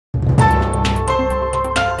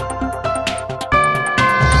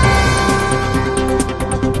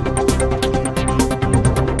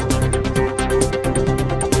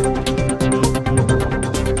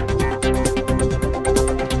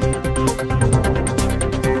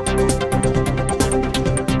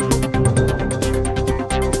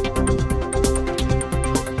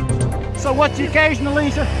what's the occasion,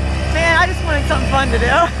 Elicia? Man, I just wanted something fun to do.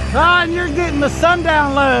 Ah, and you're getting the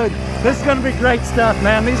sundown load. This is gonna be great stuff,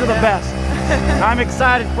 man. These are the best. I'm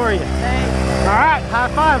excited for you. Thanks. All right, high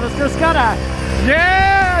five. Let's go skydive.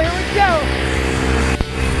 Yeah, here we go.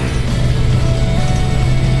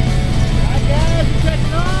 All right, guys, you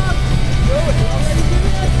checking off? Good. You all ready to do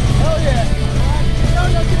this? Oh yeah. All right, go.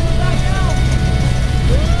 Let's get it back out.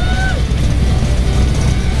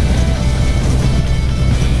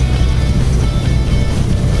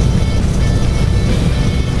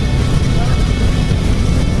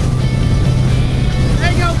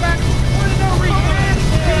 There you go, back. Put it over your head.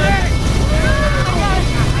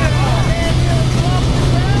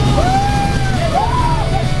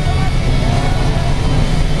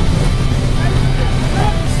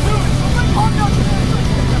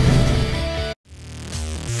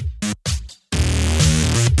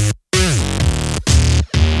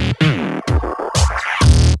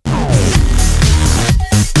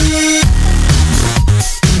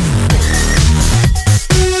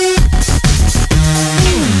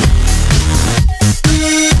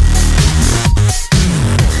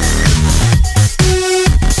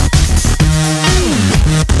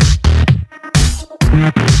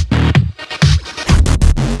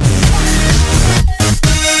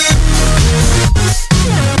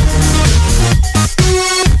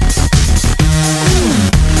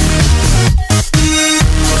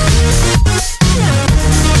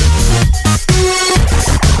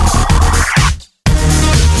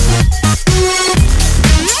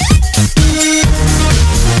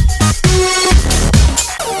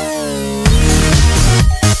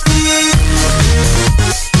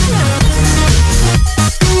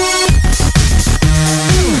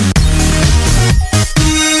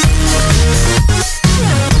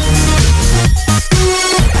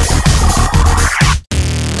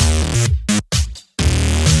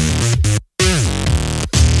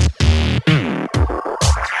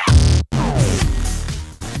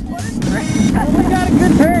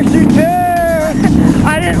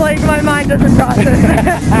 My mind doesn't process.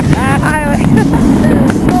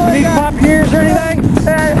 Need pop ears or anything?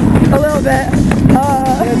 A little bit.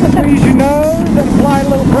 Squeeze your nose and apply a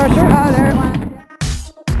little pressure. Oh, there it went.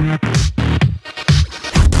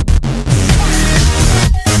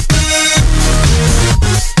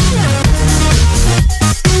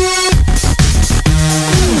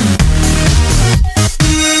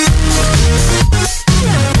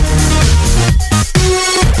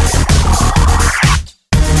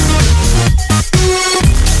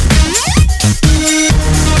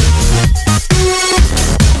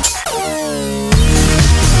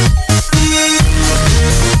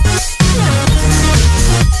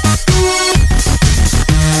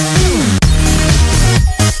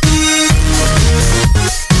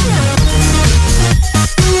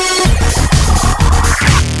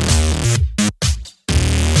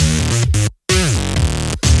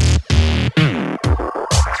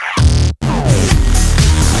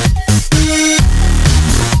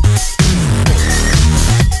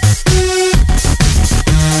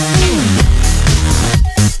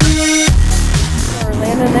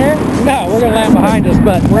 No, we're going to land behind us,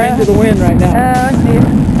 but we're into the wind right now. I see.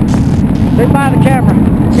 Say bye to the camera.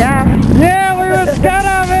 Yeah. Yeah, we're at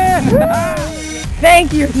skydiving!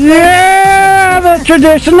 Thank you. Yeah, the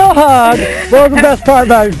traditional hug. What was the best part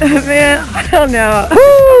about it? Man, I don't know.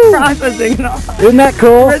 Woo! Processing it all. Isn't that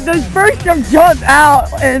cool? But those first jump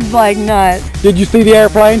out is like nuts. Did you see the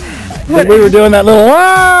airplane? When we were doing that little,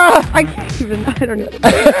 I can't even, I don't know. This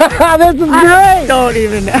is great! I don't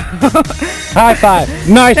even know. High five.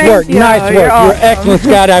 Nice work. You. Nice work. You're Awesome. an excellent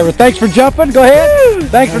skydiver. Thanks for jumping. Go ahead.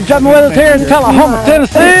 Thanks for jumping with us here in Tullahoma,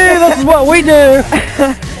 Tennessee. This is what we do.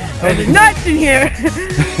 There's nuts in here.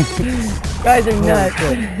 Guys are nuts.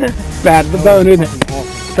 Bad to the bone, isn't it?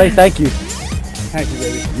 Say thank you. Thank you,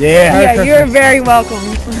 baby. Yeah. Yeah, you're very welcome.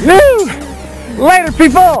 Woo! Later,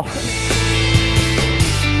 people.